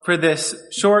For this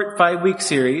short 5-week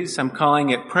series, I'm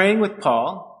calling it Praying with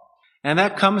Paul, and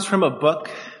that comes from a book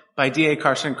by D.A.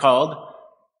 Carson called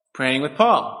Praying with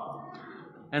Paul.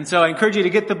 And so I encourage you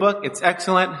to get the book. It's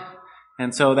excellent.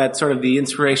 And so that's sort of the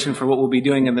inspiration for what we'll be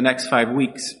doing in the next 5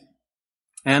 weeks.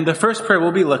 And the first prayer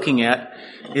we'll be looking at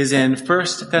is in 1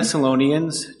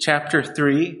 Thessalonians chapter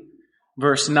 3,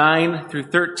 verse 9 through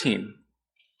 13.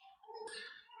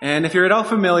 And if you're at all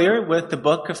familiar with the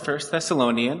book of 1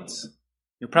 Thessalonians,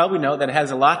 you probably know that it has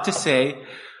a lot to say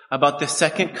about the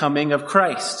second coming of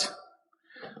Christ,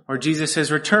 or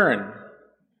Jesus' return.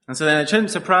 And so then it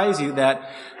shouldn't surprise you that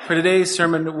for today's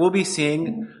sermon, we'll be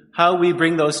seeing how we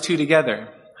bring those two together.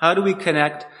 How do we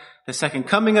connect the second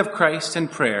coming of Christ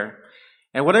and prayer?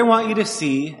 And what I want you to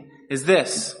see is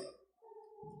this,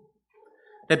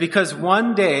 that because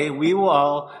one day we will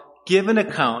all give an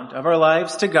account of our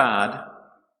lives to God,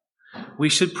 we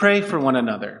should pray for one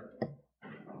another.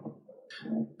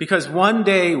 Because one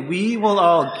day we will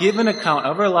all give an account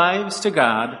of our lives to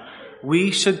God,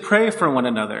 we should pray for one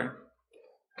another.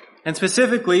 And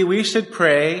specifically, we should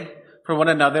pray for one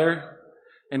another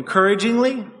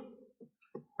encouragingly,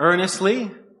 earnestly,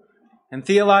 and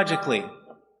theologically.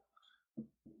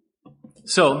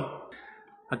 So,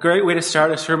 a great way to start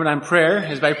a sermon on prayer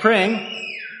is by praying,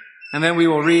 and then we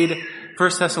will read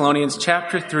 1 Thessalonians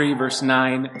chapter 3, verse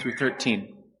 9 through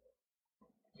 13.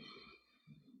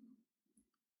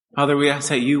 Father, we ask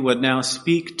that you would now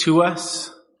speak to us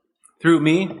through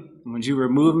me. Would you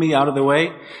remove me out of the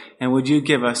way? And would you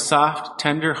give us soft,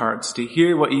 tender hearts to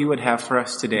hear what you would have for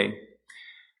us today?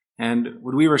 And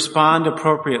would we respond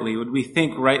appropriately? Would we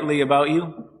think rightly about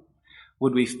you?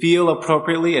 Would we feel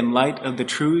appropriately in light of the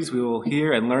truths we will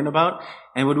hear and learn about?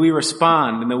 And would we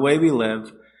respond in the way we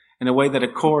live, in a way that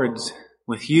accords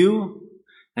with you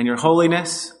and your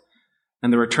holiness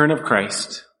and the return of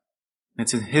Christ?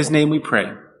 It's in his name we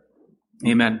pray.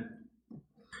 Amen.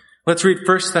 Let's read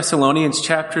 1 Thessalonians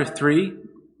chapter 3,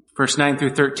 verse 9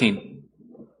 through 13.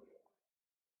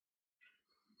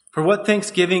 For what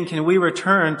thanksgiving can we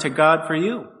return to God for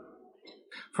you?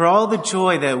 For all the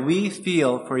joy that we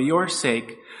feel for your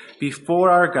sake before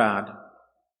our God,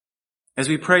 as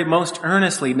we pray most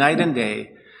earnestly night and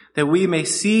day, that we may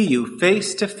see you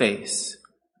face to face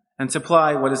and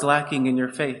supply what is lacking in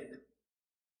your faith.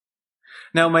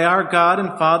 Now may our God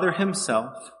and Father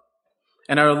himself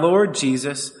and our Lord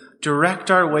Jesus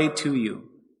direct our way to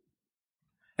you.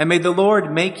 And may the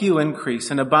Lord make you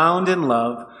increase and abound in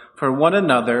love for one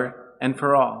another and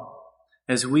for all,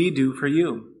 as we do for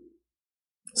you,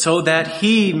 so that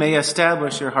he may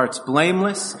establish your hearts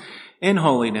blameless in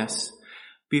holiness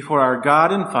before our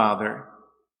God and Father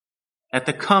at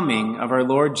the coming of our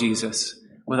Lord Jesus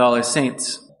with all his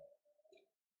saints.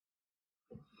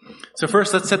 So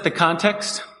first, let's set the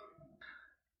context.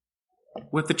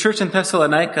 With the church in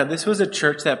Thessalonica, this was a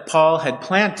church that Paul had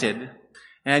planted,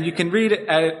 and you can read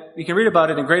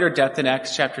about it in greater depth in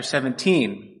Acts chapter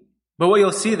 17. But what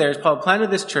you'll see there is Paul planted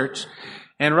this church,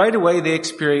 and right away they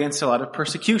experienced a lot of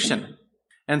persecution.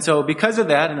 And so because of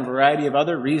that and a variety of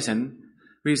other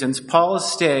reasons,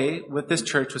 Paul's stay with this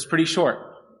church was pretty short.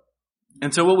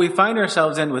 And so what we find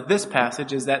ourselves in with this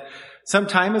passage is that some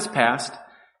time has passed,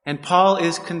 and Paul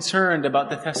is concerned about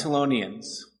the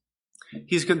Thessalonians.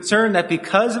 He's concerned that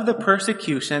because of the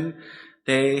persecution,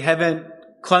 they haven't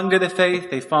clung to the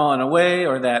faith, they've fallen away,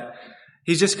 or that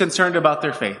he's just concerned about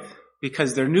their faith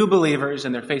because they're new believers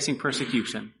and they're facing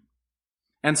persecution.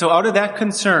 And so out of that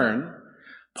concern,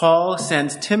 Paul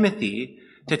sends Timothy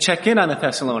to check in on the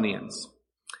Thessalonians.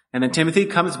 And then Timothy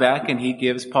comes back and he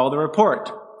gives Paul the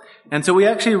report. And so we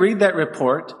actually read that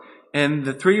report in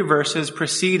the 3 verses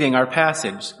preceding our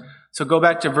passage. So go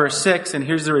back to verse 6, and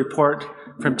here's the report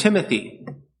from Timothy.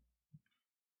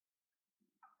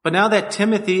 But now that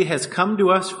Timothy has come to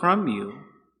us from you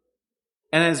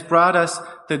and has brought us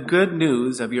the good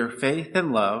news of your faith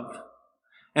and love,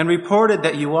 and reported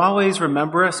that you always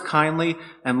remember us kindly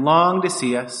and long to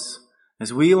see us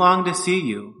as we long to see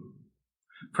you.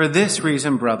 For this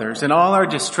reason, brothers, in all our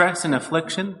distress and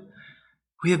affliction,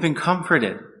 we have been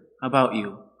comforted about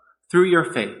you through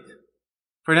your faith.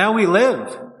 For now we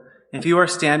live if you are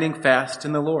standing fast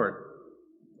in the Lord.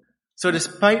 So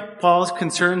despite Paul's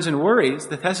concerns and worries,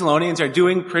 the Thessalonians are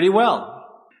doing pretty well.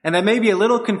 And that may be a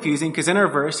little confusing because in our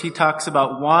verse, he talks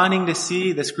about wanting to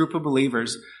see this group of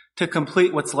believers to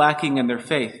complete what's lacking in their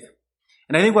faith.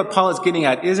 And I think what Paul is getting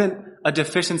at isn't a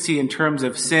deficiency in terms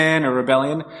of sin or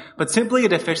rebellion, but simply a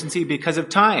deficiency because of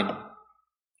time.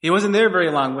 He wasn't there very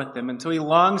long with them, and so he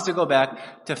longs to go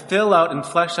back to fill out and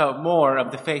flesh out more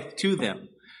of the faith to them.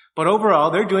 But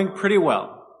overall, they're doing pretty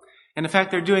well. And in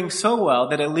fact, they're doing so well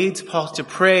that it leads Paul to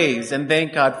praise and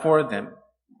thank God for them.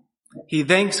 He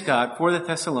thanks God for the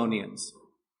Thessalonians.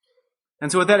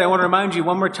 And so with that, I want to remind you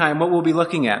one more time what we'll be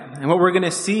looking at. And what we're going to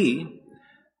see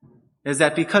is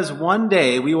that because one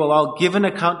day we will all give an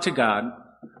account to God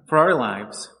for our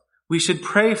lives, we should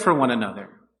pray for one another,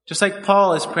 just like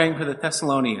Paul is praying for the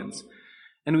Thessalonians.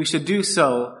 And we should do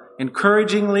so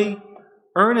encouragingly,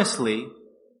 earnestly,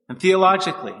 and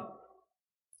theologically.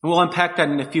 We'll unpack that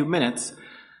in a few minutes.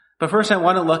 But first I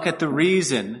want to look at the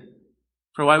reason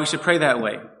for why we should pray that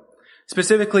way.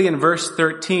 Specifically in verse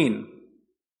 13.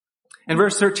 In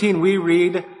verse 13 we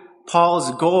read Paul's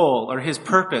goal or his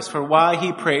purpose for why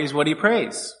he prays what he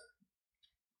prays.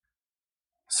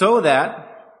 So that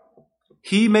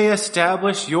he may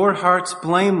establish your hearts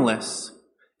blameless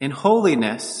in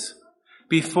holiness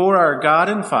before our God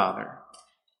and Father.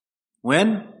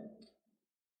 When?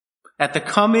 At the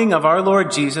coming of our Lord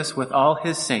Jesus with all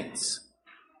his saints.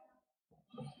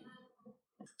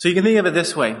 So you can think of it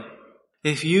this way.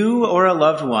 If you or a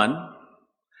loved one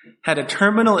had a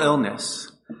terminal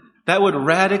illness, that would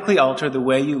radically alter the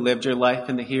way you lived your life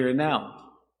in the here and now.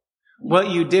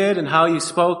 What you did and how you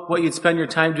spoke, what you'd spend your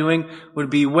time doing would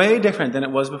be way different than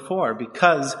it was before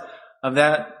because of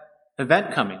that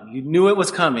event coming. You knew it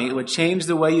was coming. It would change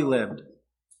the way you lived.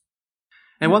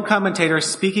 And one commentator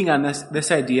speaking on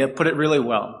this idea put it really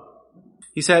well.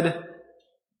 He said,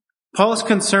 Paul's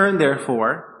concern,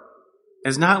 therefore,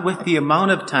 is not with the amount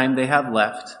of time they have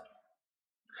left,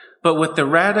 but with the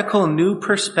radical new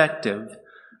perspective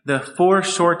the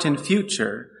foreshortened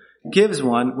future gives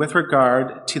one with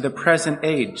regard to the present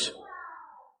age.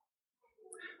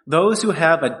 Those who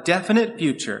have a definite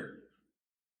future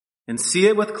and see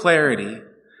it with clarity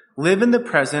live in the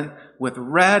present with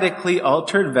radically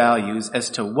altered values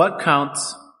as to what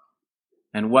counts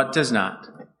and what does not.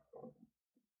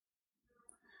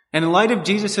 And in light of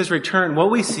Jesus' return, what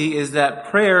we see is that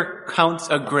prayer counts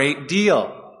a great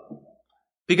deal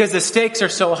because the stakes are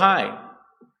so high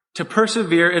to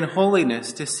persevere in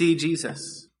holiness to see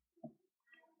Jesus.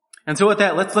 And so with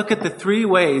that, let's look at the 3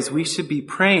 ways we should be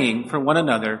praying for one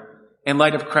another in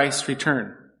light of Christ's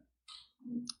return.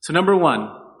 So number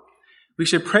 1, we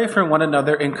should pray for one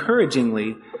another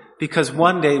encouragingly because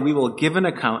one day we will give an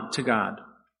account to God.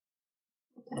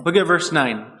 Look at verse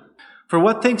 9. For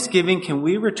what thanksgiving can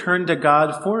we return to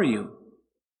God for you?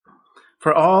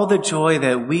 For all the joy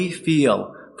that we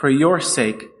feel for your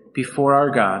sake before our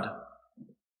God.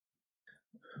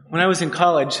 When I was in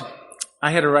college,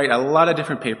 I had to write a lot of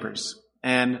different papers.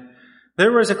 And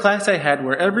there was a class I had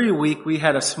where every week we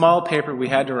had a small paper we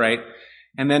had to write,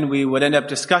 and then we would end up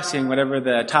discussing whatever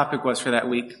the topic was for that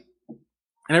week. And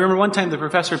I remember one time the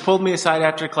professor pulled me aside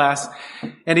after class,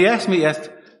 and he asked me if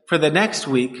for the next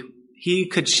week he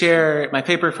could share my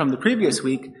paper from the previous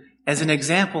week as an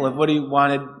example of what he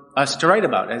wanted us to write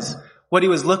about, as what he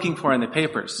was looking for in the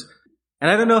papers.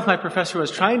 And I don't know if my professor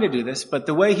was trying to do this, but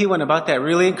the way he went about that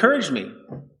really encouraged me.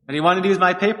 And he wanted to use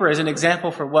my paper as an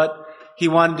example for what he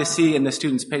wanted to see in the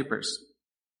students' papers.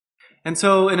 And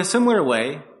so in a similar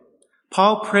way,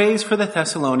 Paul prays for the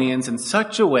Thessalonians in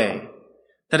such a way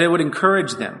that it would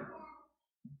encourage them.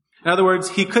 In other words,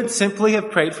 he could simply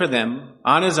have prayed for them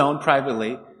on his own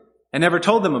privately and never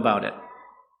told them about it.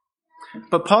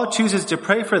 But Paul chooses to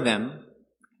pray for them,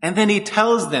 and then he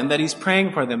tells them that he's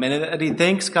praying for them and that he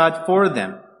thanks God for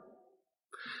them.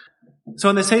 So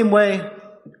in the same way,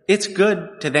 it's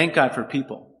good to thank God for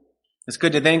people. It's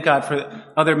good to thank God for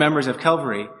other members of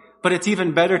Calvary, but it's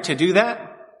even better to do that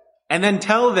and then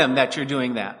tell them that you're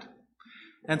doing that.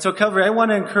 And so Calvary, I want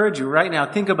to encourage you right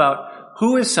now, think about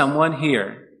who is someone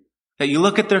here that you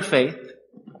look at their faith,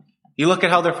 you look at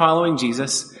how they're following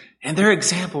Jesus, and their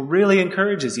example really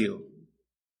encourages you.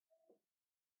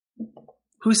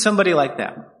 Who's somebody like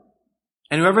that?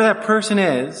 And whoever that person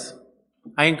is,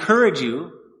 I encourage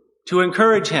you to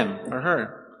encourage him or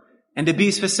her and to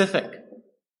be specific.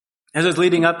 As I was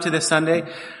leading up to this Sunday,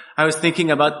 I was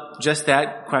thinking about just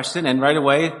that question, and right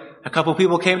away a couple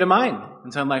people came to mind.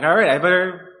 And so I'm like, all right, I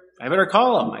better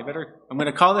call him. I'm going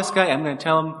to call this guy. I'm going to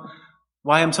tell him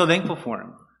why I'm so thankful for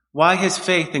him, why his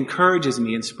faith encourages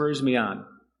me and spurs me on.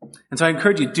 And so I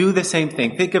encourage you, do the same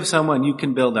thing. Think of someone you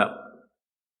can build up.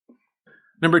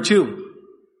 Number 2,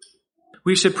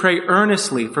 we should pray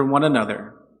earnestly for one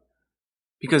another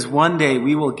because one day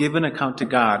we will give an account to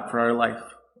God for our life.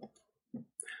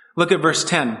 Look at verse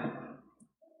 10.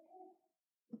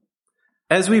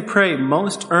 As we pray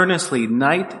most earnestly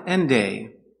night and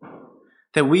day,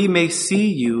 that we may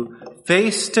see you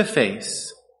face to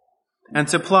face and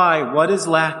supply what is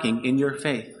lacking in your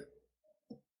faith.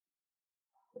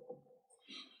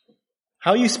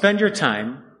 How you spend your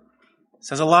time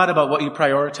says a lot about what you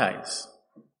prioritize.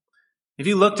 If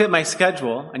you looked at my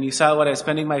schedule and you saw what I was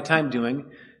spending my time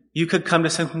doing, you could come to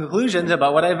some conclusions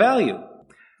about what I value.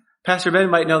 Pastor Ben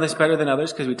might know this better than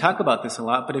others because we talk about this a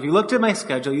lot, but if you looked at my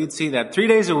schedule, you'd see that 3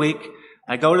 days a week,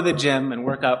 I go to the gym and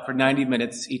work out for 90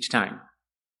 minutes each time.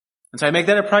 And so I make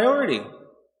that a priority.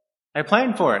 I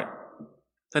plan for it.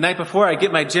 The night before, I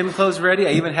get my gym clothes ready.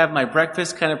 I even have my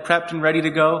breakfast kind of prepped and ready to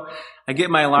go. I get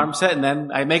my alarm set and then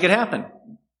I make it happen.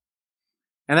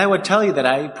 And that would tell you that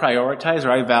I prioritize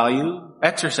or I value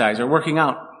exercise or working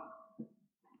out.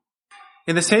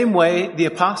 In the same way, the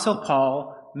Apostle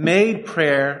Paul made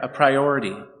prayer a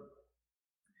priority.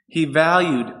 He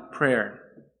valued prayer.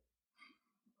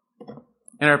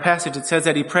 In our passage, it says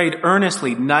that he prayed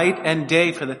earnestly night and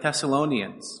day for the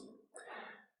Thessalonians.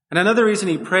 And another reason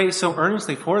he prays so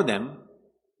earnestly for them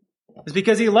is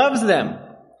because he loves them.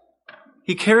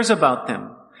 He cares about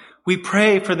them. We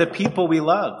pray for the people we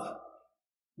love.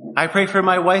 I pray for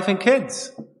my wife and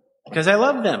kids because I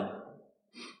love them.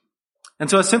 And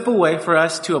so a simple way for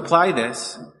us to apply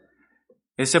this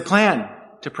is to plan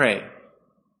to pray.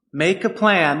 Make a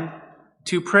plan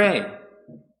to pray.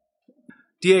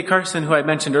 D.A. Carson, who I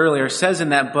mentioned earlier, says in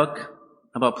that book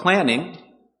about planning,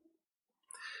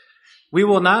 we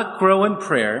will not grow in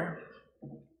prayer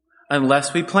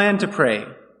unless we plan to pray.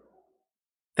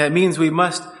 That means we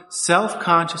must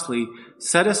self-consciously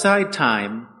set aside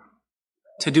time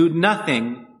to do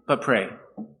nothing but pray.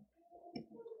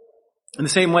 In the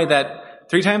same way that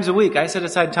 3 times a week I set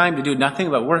aside time to do nothing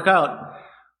but work out,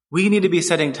 we need to be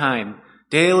setting time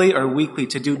daily or weekly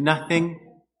to do nothing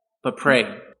but pray.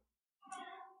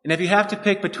 And if you have to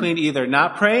pick between either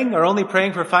not praying or only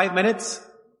praying for 5 minutes,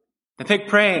 then pick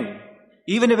praying.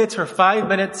 Even if it's for 5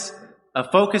 minutes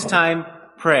of focused time,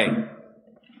 pray.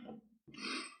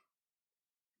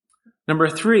 Number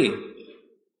 3,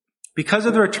 because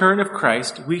of the return of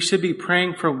Christ, we should be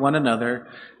praying for one another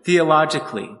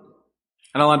theologically.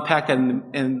 And I'll unpack that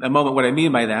in a moment what I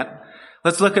mean by that.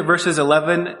 Let's look at verses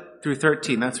 11 through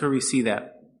 13. That's where we see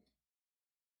that.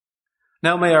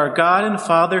 Now may our God and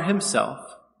Father himself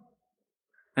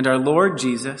and our Lord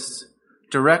Jesus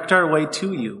direct our way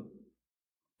to you.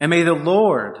 And may the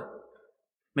Lord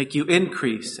make you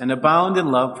increase and abound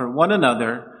in love for one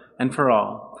another and for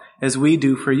all, as we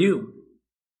do for you,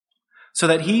 so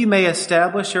that he may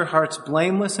establish your hearts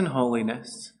blameless in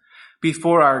holiness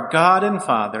before our God and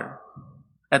Father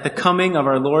at the coming of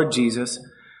our Lord Jesus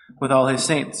with all his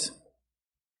saints.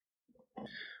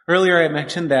 Earlier I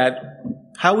mentioned that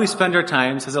how we spend our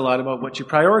time says a lot about what you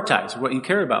prioritize, what you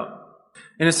care about.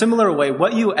 In a similar way,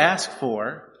 what you ask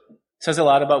for says a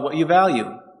lot about what you value.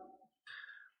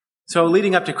 So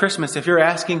leading up to Christmas, if you're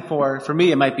asking for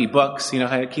me, it might be books.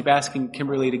 I keep asking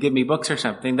Kimberly to give me books or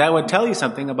something. That would tell you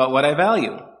something about what I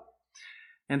value.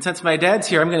 And since my dad's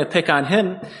here, I'm going to pick on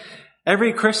him.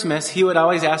 Every Christmas, he would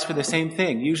always ask for the same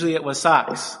thing. Usually it was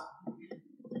socks.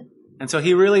 And so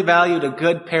he really valued a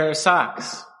good pair of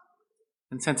socks.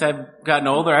 And since I've gotten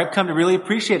older, I've come to really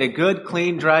appreciate a good,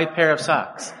 clean, dry pair of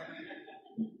socks.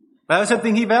 That was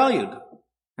something he valued.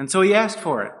 And so he asked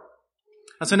for it.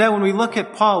 And so now when we look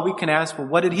at Paul, we can ask, well,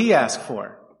 what did he ask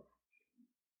for?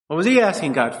 What was he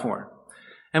asking God for?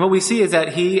 And what we see is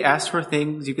that he asked for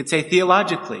things, you could say,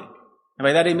 theologically. And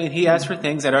by that I mean he asked for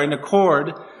things that are in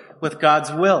accord with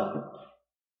God's will.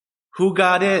 Who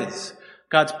God is,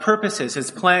 God's purposes, his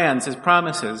plans, his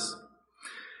promises.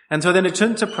 And so then it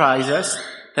shouldn't surprise us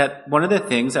that one of the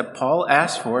things that Paul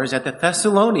asked for is that the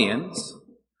Thessalonians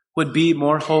would be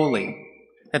more holy,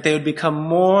 that they would become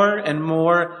more and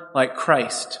more like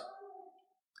Christ.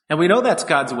 And we know that's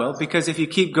God's will because if you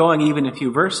keep going even a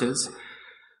few verses,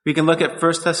 we can look at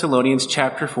 1 Thessalonians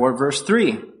chapter 4, verse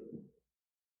 3.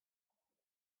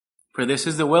 For this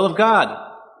is the will of God,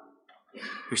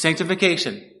 your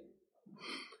sanctification.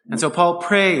 And so Paul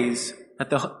prays that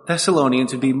the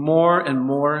Thessalonians would be more and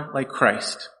more like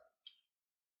Christ.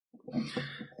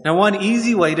 Now, one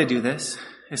easy way to do this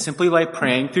is simply by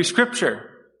praying through Scripture.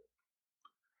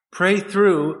 Pray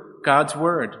through God's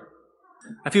Word.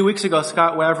 A few weeks ago,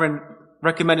 Scott Wavrin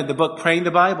recommended the book Praying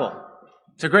the Bible.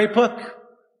 It's a great book.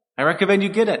 I recommend you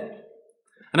get it.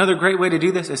 Another great way to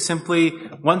do this is simply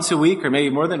once a week, or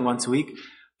maybe more than once a week,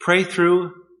 pray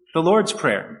through the Lord's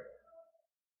Prayer.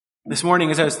 This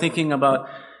morning, as I was thinking about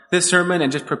this sermon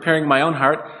and just preparing my own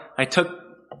heart, I took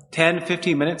 10,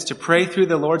 15 minutes to pray through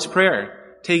the Lord's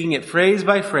Prayer, taking it phrase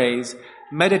by phrase,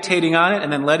 meditating on it,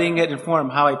 and then letting it inform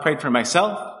how I prayed for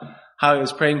myself, how I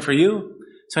was praying for you.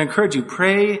 So I encourage you,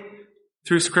 pray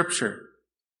through Scripture.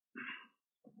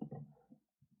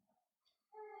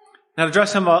 Now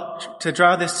to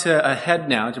draw this to a head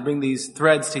now, to bring these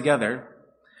threads together,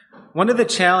 One of the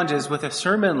challenges with a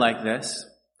sermon like this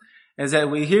is that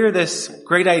we hear this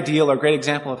great ideal or great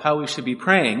example of how we should be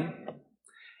praying,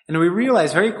 and we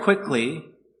realize very quickly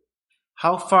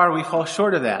how far we fall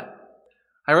short of that.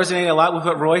 I resonate a lot with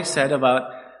what Roy said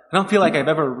about, I don't feel like I've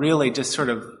ever really just sort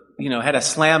of, had a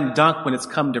slam dunk when it's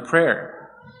come to prayer.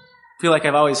 I feel like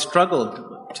I've always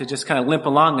struggled to just kind of limp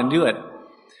along and do it.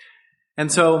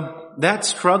 And so that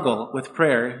struggle with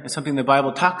prayer is something the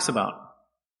Bible talks about.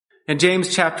 In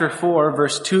James chapter 4,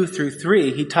 verse 2 through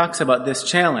 3, he talks about this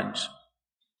challenge.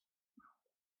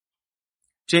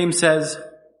 James says,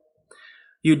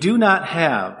 "You do not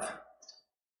have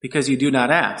because you do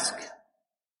not ask.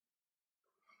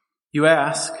 You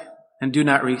ask and do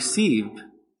not receive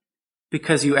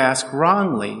because you ask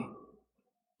wrongly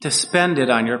to spend it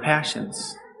on your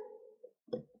passions."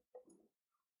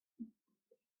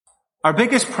 Our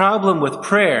biggest problem with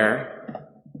prayer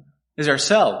is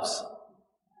ourselves.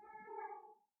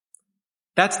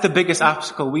 That's the biggest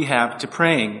obstacle we have to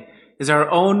praying, is our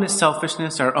own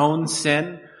selfishness, our own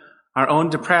sin, our own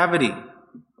depravity.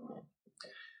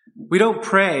 We don't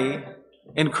pray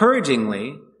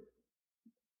encouragingly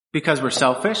because we're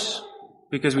selfish,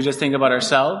 because we just think about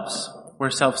ourselves,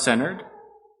 we're self-centered.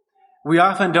 We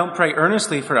often don't pray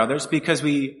earnestly for others because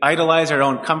we idolize our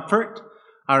own comfort,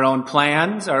 our own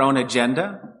plans, our own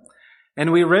agenda.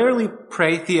 And we rarely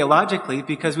pray theologically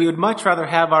because we would much rather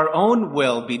have our own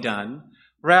will be done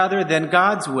rather than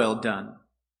God's will done.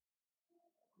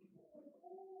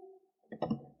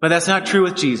 But that's not true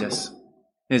with Jesus,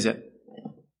 is it?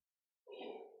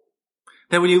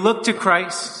 That when you look to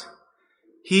Christ,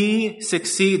 He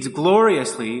succeeds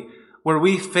gloriously where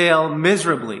we fail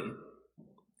miserably.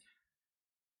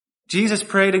 Jesus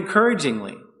prayed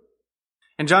encouragingly.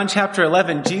 In John chapter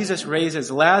 11, Jesus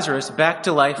raises Lazarus back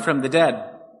to life from the dead.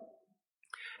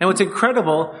 And what's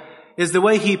incredible is the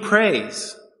way He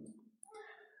prays.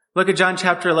 Look at John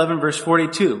chapter 11, verse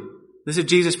 42. This is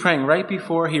Jesus praying right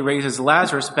before He raises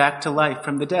Lazarus back to life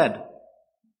from the dead.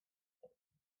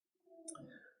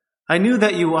 "I knew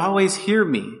that you always hear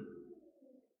me,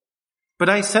 but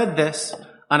I said this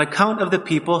on account of the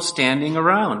people standing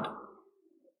around,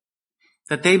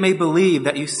 that they may believe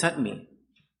that you sent me."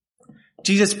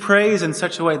 Jesus prays in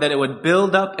such a way that it would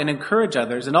build up and encourage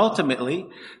others, and ultimately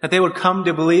that they would come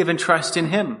to believe and trust in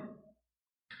Him.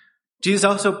 Jesus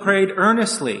also prayed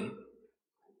earnestly.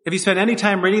 If you spend any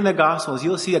time reading the Gospels,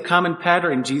 you'll see a common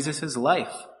pattern in Jesus'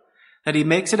 life, that He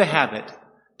makes it a habit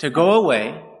to go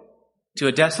away to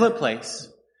a desolate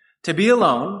place, to be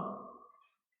alone,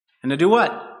 and to do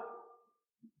what?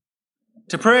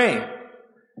 To pray.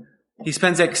 He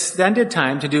spends extended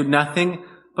time to do nothing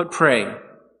but pray.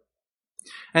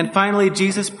 And finally,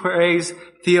 Jesus prays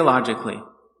theologically.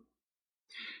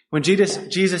 When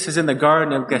Jesus is in the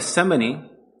Garden of Gethsemane,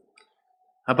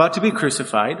 about to be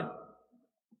crucified,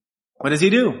 what does He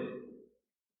do?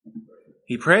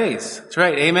 He prays. That's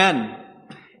right. Amen.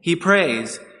 He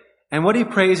prays. And what He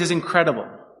prays is incredible.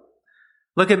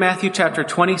 Look at Matthew chapter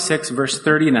 26, verse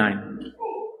 39.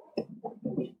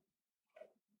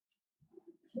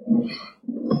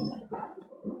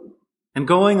 And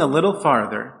going a little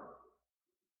farther,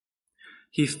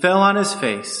 He fell on His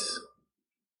face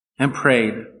and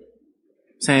prayed,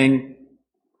 saying,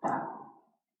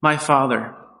 "My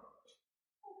Father,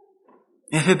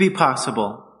 if it be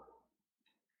possible,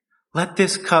 let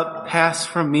this cup pass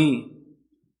from me.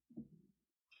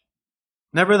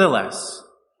 Nevertheless,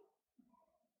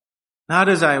 not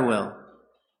as I will,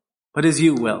 but as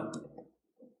you will."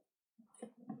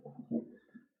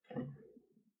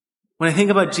 When I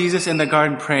think about Jesus in the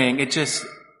garden praying,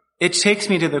 it shakes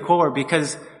me to the core,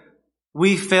 because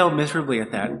we fail miserably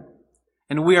at that.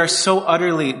 And we are so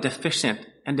utterly deficient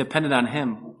and dependent on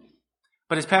Him.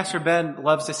 But as Pastor Ben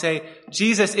loves to say,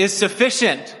 Jesus is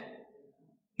sufficient.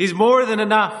 He's more than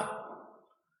enough.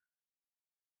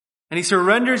 And He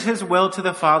surrenders His will to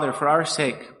the Father for our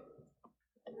sake.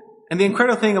 And the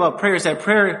incredible thing about prayer is that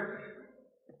prayer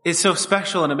is so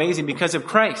special and amazing because of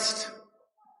Christ.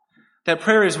 That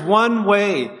prayer is one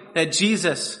way that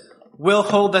Jesus will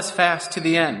hold us fast to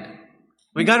the end.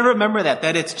 We got to remember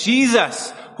that it's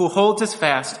Jesus who holds us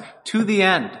fast to the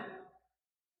end.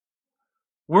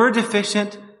 We're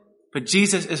deficient, but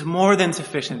Jesus is more than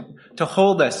sufficient to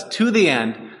hold us to the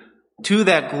end, to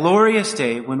that glorious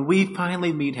day when we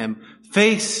finally meet Him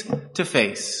face to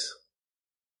face.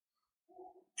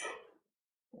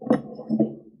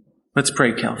 Let's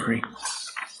pray, Calvary.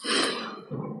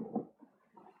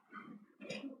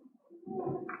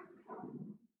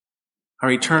 Our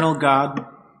eternal God,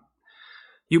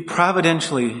 You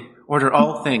providentially order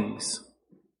all things.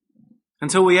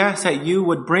 And so we ask that You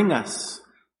would bring us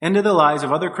into the lives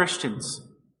of other Christians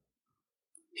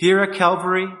here at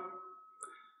Calvary,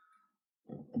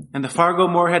 in the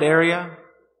Fargo-Moorhead area,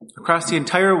 across the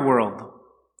entire world.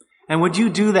 And would you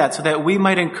do that so that we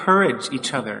might encourage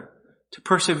each other to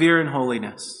persevere in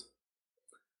holiness?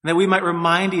 And that we might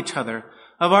remind each other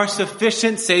of our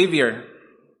sufficient Savior,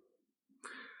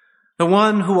 the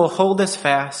one who will hold us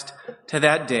fast to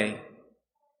that day.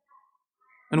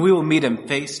 And we will meet him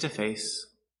face to face.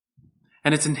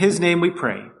 And it's in his name we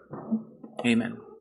pray. Amen.